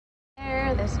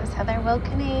This is Heather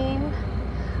Wilkenine.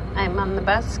 I'm on the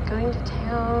bus going to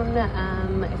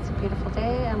town. It's a beautiful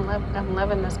day. I'm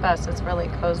loving this bus. It's really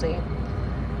cozy.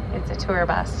 It's a tour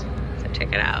bus, so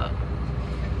check it out.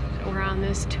 So we're on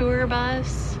this tour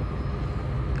bus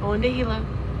going to Hilo.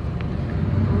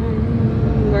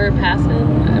 We're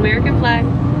passing American flag.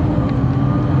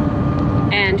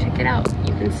 And check it out.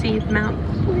 You can see Mount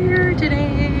Clear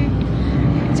today.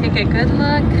 Take a good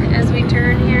look as we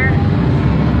turn here.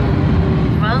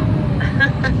 Well,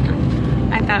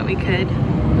 I thought we could.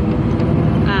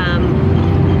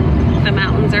 The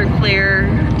mountains are clear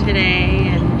today,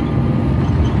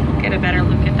 and get a better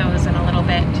look at those in a little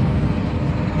bit.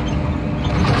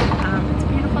 It's a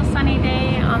beautiful sunny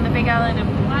day on the Big Island of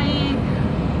Hawaii.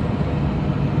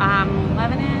 I'm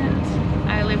loving it.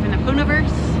 I live in the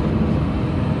Punaverse.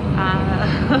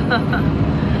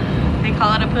 They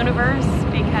call it a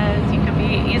Punaverse because you can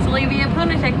easily be a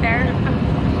Punatic there.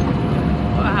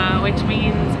 Which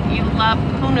means you love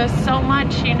Puna so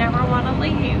much you never want to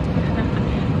leave.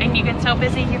 And you get so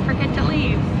busy you forget to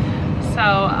leave.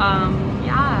 So,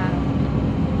 yeah,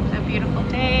 it's a beautiful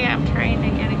day. I'm trying to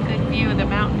get a good view of the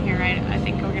mountain here. I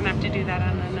think we're going to have to do that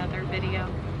on another video.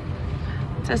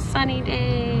 It's a sunny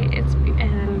day.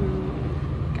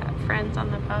 And got friends on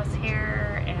the bus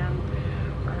here, and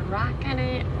we're rocking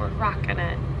it. We're rocking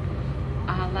it.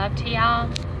 Love to y'all.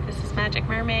 This is Magic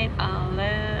Mermaid.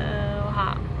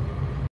 Aloha.